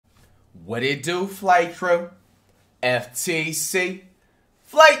What it do, flight crew? FTC.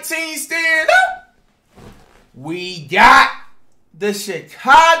 Flight team stand up. We got the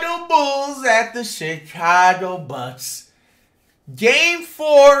Chicago Bulls at the Chicago Bucks. Game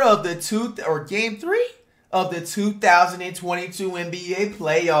 4 of the Game 3 of the 2022 NBA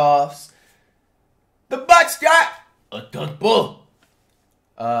playoffs. The Bucks got a dunk bull.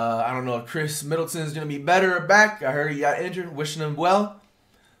 I don't know if Chris Middleton's going to be better or back. I heard he got injured. Wishing him well.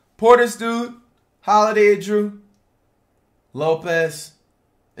 Portis dude, Holiday Drew, Lopez,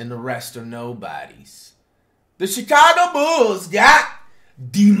 and the rest are nobodies. The Chicago Bulls got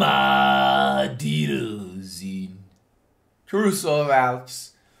DeMar DeRozan, Caruso of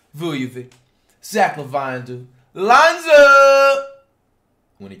Alex, Vujovic, Zach LaVine, Lonzo,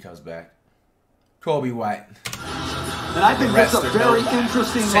 when he comes back, Kobe White. And I think that's a very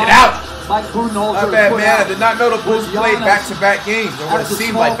interesting Sit out. Mike Budenholzer. My bad, man. I did not know the Bulls played back-to-back games. Or what it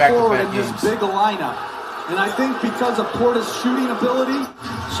seemed like back-to-back games. This big lineup. And I think because of Portis' shooting ability,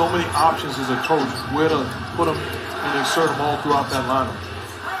 so many options as a coach where to put them and insert them all throughout that lineup.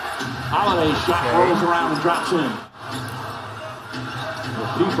 Holiday shot rolls around and drops in. The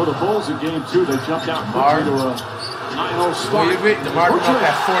key for the Bulls in game 2, they jumped out quickly to a 9-0 start. DeMar coming off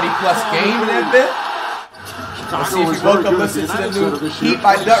that 40-plus game in that bit. Let's see if he woke up listening to the new Heat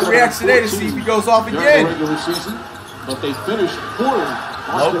by FlightReacts today to see if he goes off again. Regular season, but they finished poorly.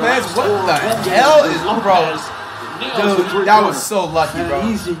 Lopez, what the hell is, bro? Dude, that was so lucky, bro.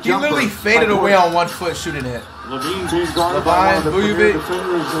 He literally faded away on 1 foot shooting hit. LaVine being guarded by one of the premier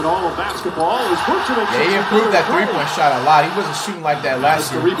defenders in all of basketball is fortunate. Yeah, he improved that three-point shot a lot. He wasn't shooting like that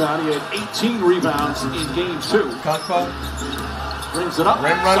last year. Rebound. He had 18 rebounds in game 2. Kungpa brings it up.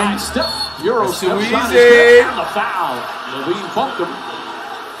 Rim running. Step. Euro too easy. And the foul. LaVine bumped him.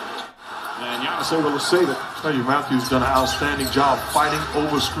 And Giannis able to save it. I tell you, Matthews done an outstanding job fighting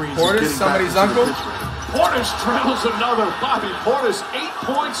over screens. Portis, somebody's uncle. Portis trails another. Bobby Portis, 8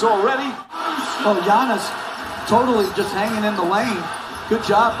 points already. Oh, Giannis totally just hanging in the lane. Good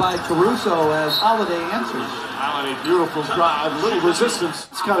job by Caruso as Holiday answers. Holiday, beautiful drive, little resistance.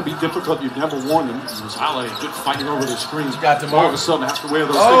 It's got to be difficult. You've never warned him. Holiday just fighting over the screen. Got all of a sudden have to wear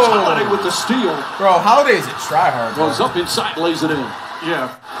those things. Holiday with the steal. Bro, Holiday's a tryhard. Goes up inside, lays it in.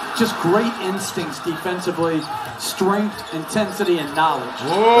 Yeah. Just great instincts defensively, strength, intensity, and knowledge.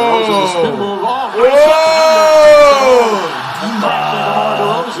 Whoa! Spin move.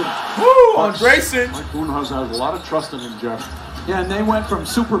 Woo! On Grayson. Mike Budenholzer has a lot of trust in him, Jeff. Yeah, and they went from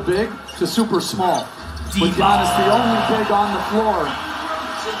super big to super small. With Giannis the only big on the floor.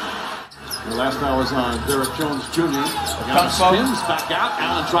 The last foul was on Derek Jones Jr. Giannis spins back out.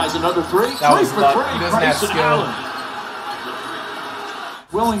 Allen tries another 3. That was for luck. 3. He doesn't have skill.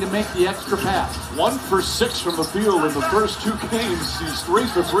 Willing to make the extra pass. 1 for 6 from the field in the first 2 games. He's 3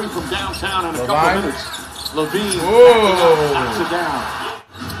 for 3 from downtown in a couple of minutes. LaVine knocks it down.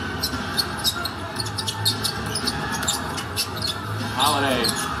 Holiday,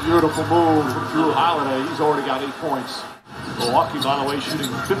 beautiful move from Drew Holiday. He's already got 8 points. Milwaukee, by the way,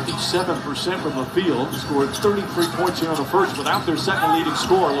 shooting 57% from the field. Scored 33 points here in the first without their second leading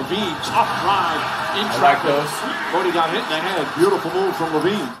scorer. LaVine, tough drive in traffic. Cody got hit in the head. Beautiful move from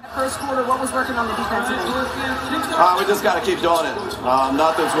LaVine. First quarter, what was working on the defensive end? We just got to keep doing it.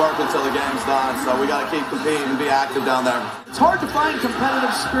 Nothing's working until the game's done, so we got to keep competing and be active down there. It's hard to find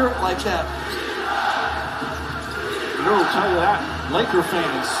competitive spirit like that. I'll tell you that. Laker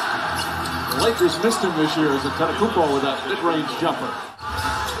fans. The Lakers missed him this year as Antetokounmpo with that mid-range jumper.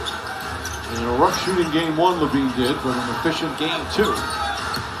 In a rough shooting game 1, LaVine did, but an efficient game 2.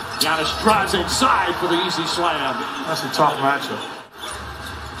 Giannis drives inside for the easy slam. That's a tough matchup.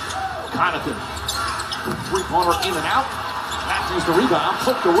 Connaughton. 3-pointer in and out. Matthews the rebound,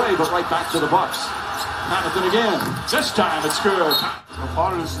 flipped away, but right back to the Bucks. Connaughton again. This time it's good. Now,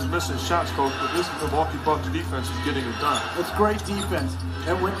 part of this is missing shots, coach, but this Milwaukee Bucks defense is getting it done. It's great defense.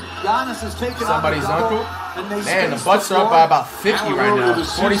 And when Giannis is taking somebody's on the double, uncle, and they man, the Bucks are up by about 50 right now.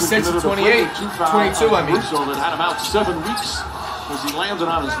 46 to 28. 22, I mean. Russo that had him out 7 weeks as he landed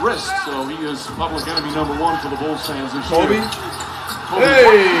on his wrist. So he is public enemy number 1 for the Bulls fans this year. Kobe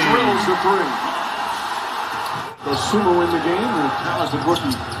drills the 3. The Sumo in the game, the talented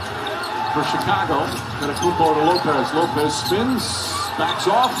rookie for Chicago. Antetokounmpo to Lopez. Lopez spins, backs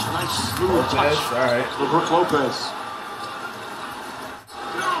off. Nice smooth touch for Brook Lopez.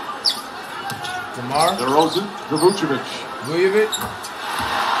 DeMar DeRozan to Vujovic. Vujovic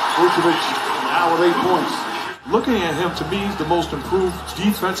now with 8 points. Looking at him, to me, he's the most improved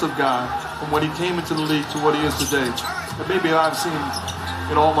defensive guy from when he came into the league to what he is today. And maybe I've seen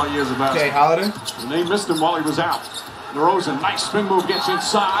in all my years of basketball. Okay, Holiday. And they missed him while he was out. DeRozan, nice spin move, gets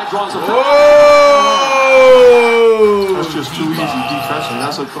inside, draws a foul. Whoa! That's just too easy defensively.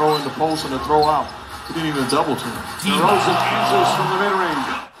 That's a throw in the post and a throw out. He didn't even double to him. DeRozan answers from the mid-range.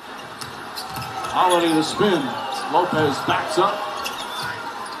 Holiday the spin. Lopez backs up.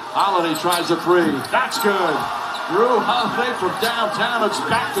 Holiday tries a three. That's good. Drew Holiday from downtown. It's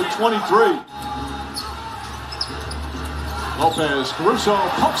back to 23. Lopez, Caruso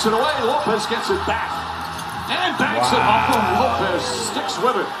pokes it away. Lopez gets it back. And banks it off him. Lopez sticks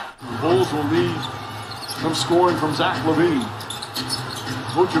with it. The Bulls will need some scoring from Zach LaVine.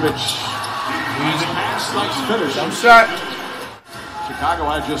 Vucevic. Easy pass, nice finish. Jump shot. Chicago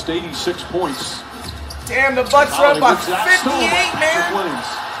had just 86 points. Damn, the Bucks are up by 58, man.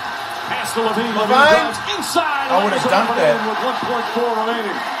 Pass to LaVine. LaVine inside. I would have dunked that. With 1.4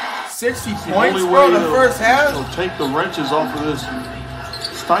 remaining. 60 points, bro, the first half. Take the wrenches off of this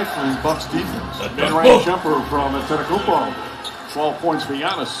stifling Bucks defense. Mid-range jumper from Antetokounmpo. 12 points for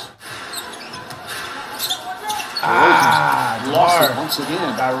Giannis. Lost it once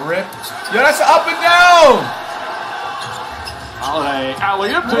again. Got ripped. Yo, that's an up and down. Holiday,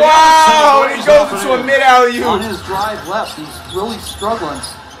 alley-oop to Wow, Giannis. he goes into a mid alley-oop. On his drive left, he's really struggling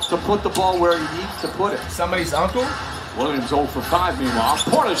to put the ball where he needs to put it. Somebody's uncle? Williams 0 for 5 meanwhile.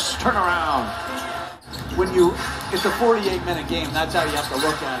 Portis turnaround. It's a 48-minute game, that's how you have to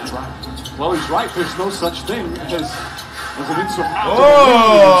look at it, right? Well, he's right. There's no such thing as an insurmountable Oh.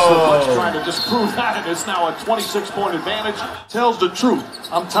 lead. So Bucks trying to disprove that, and it's now a 26-point advantage. Tells the truth.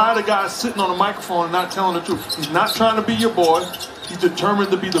 I'm tired of guys sitting on a microphone and not telling the truth. He's not trying to be your boy. He's determined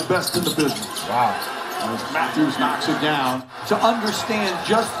to be the best in the business. Wow. As Matthews knocks it down. To understand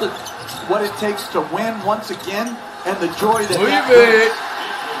just what it takes to win once again and the joy that Leave that it.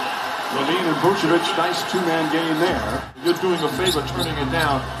 LaVine and Vucevic, nice two-man game there. You're doing a favor turning it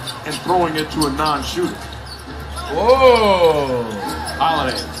down and throwing it to a non-shooter. Whoa.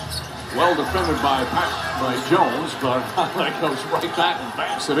 Holiday, well defended by Jones, but Holiday goes right back and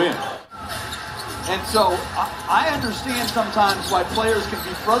backs it in. And so I understand sometimes why players can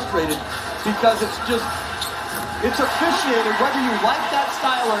be frustrated because it's officiated whether you like that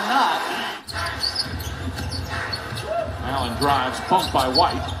style or not. Allen drives, bumped by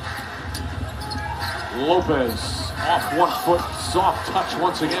White. Lopez off 1 foot, soft touch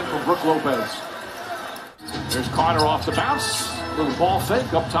once again from Brook Lopez. There's Carter off the bounce. Little ball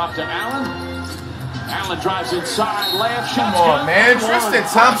fake up top to Allen. Allen drives inside, layup shot. Come on, man. Tristan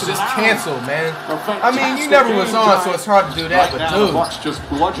Thompson is canceled, man. I mean, you never was on, so it's hard to do that, Right but now, dude, the Bucks just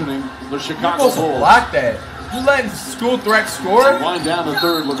bludgeoning the you're Chicago supposed to Bulls. block that. You letting school threat score? Wind down the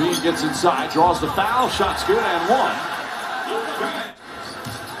third. LaVine gets inside, draws the foul. Shot's good and one.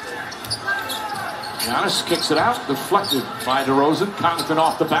 Giannis kicks it out, deflected by DeRozan. Connaughton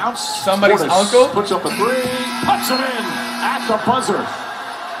off the bounce. Somebody's Portis uncle? puts up a three, puts it in at the buzzer.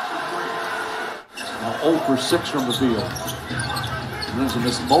 Now 0 for 6 from the field. Lorenzo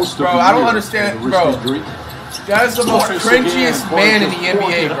missed most of Bro, the I don't year understand, with a wrist bro. injury. That's the most Portis cringiest again. man in Portis the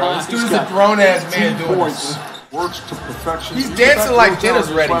NBA, bro. This He's dude's a got grown-ass man 15 doing points. this. Works to perfection. He's dancing like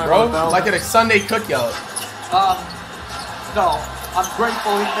dinner's ready, bro. Like at a Sunday cookout. No, I'm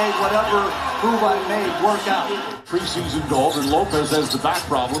grateful he made whatever move I made work out. Preseason goal, and Lopez has the back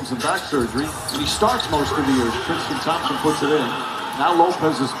problems and back surgery, and he starts most of the year. Tristan Thompson puts it in. Now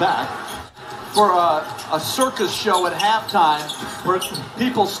Lopez is back. For a circus show at halftime where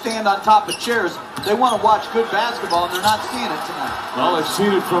people stand on top of chairs, they want to watch good basketball, and they're not seeing it tonight. Well, they've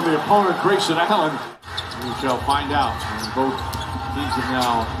seen it from the opponent, Grayson Allen. We shall find out. And both teams have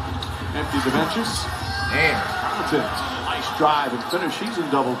now emptied the benches. Damn. Connaughton, nice drive and finish. He's in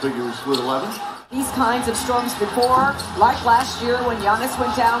double figures with 11. These kinds of storms before, like last year when Giannis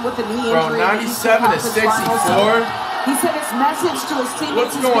went down with a knee Bro, injury. 97 to 64. He said his message to his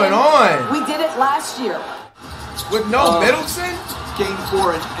teammates. What's going on? We did it last year. With no Middleton? Game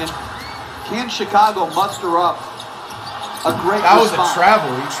 4, and can Chicago muster up a great That was a response? travel.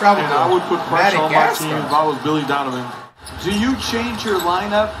 He traveled And I would put pressure on my Madagascar. team if I was Billy Donovan. Do you change your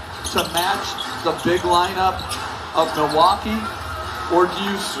lineup to match the big lineup of Milwaukee, or do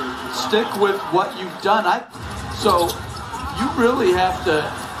you stick with what you've done? So you really have to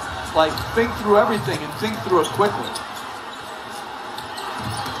think through everything and think through it quickly.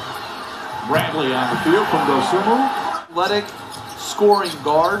 Bradley on the field from Dosunmu. Athletic scoring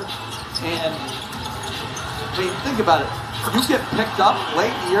guard, and think about it. You get picked up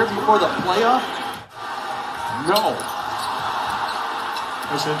late in the year before the playoff. No.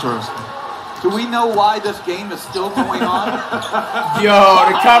 That's interesting. Do we know why this game is still going on? Yo,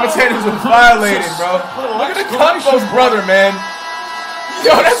 the commentators are violating, bro. Look at the Congo's brother, man.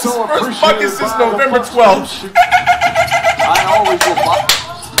 Yo, that's his first bucket since November 12th. always will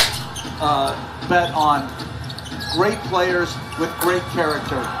bet on great players with great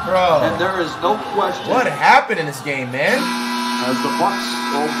character. Bro. And there is no question. What happened in this game, man? As the Bucks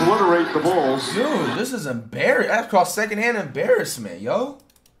obliterate the Bulls. Dude, this is embarrassing. That's called secondhand embarrassment, yo.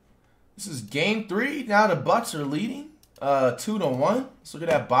 This is game 3. Now the Bucks are leading 2-1. Let's look at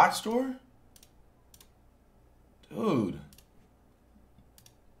that box score. Dude.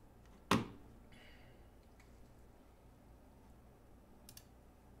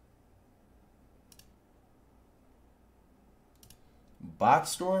 Bot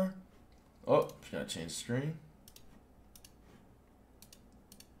store. Oh, gotta change the screen.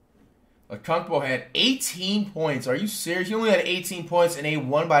 Okonkwo had 18 points. Are you serious? He only had 18 points and they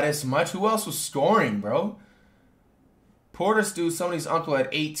won by this much. Who else was scoring, bro? Portis, dude, somebody's uncle had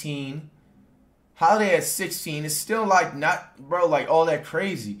 18. Holiday had 16. It's still like not, bro, like all that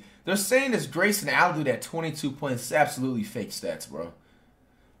crazy. They're saying this Grayson Allen dude had 22 points. It's absolutely fake stats, bro.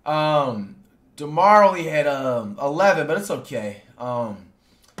 DeMar only had 11, but it's okay.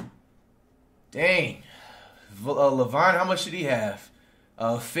 Dang. Levine, how much did he have?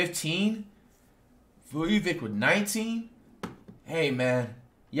 15? Vujovic with 19? Hey, man.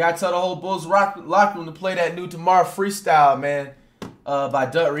 You gotta tell the whole Bulls locker room to play that new Tomorrow freestyle, man, by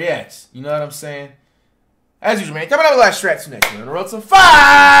FlightReacts. You know what I'm saying? As usual, man. Coming up with FlightReacts next. We're on the road to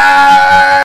 5!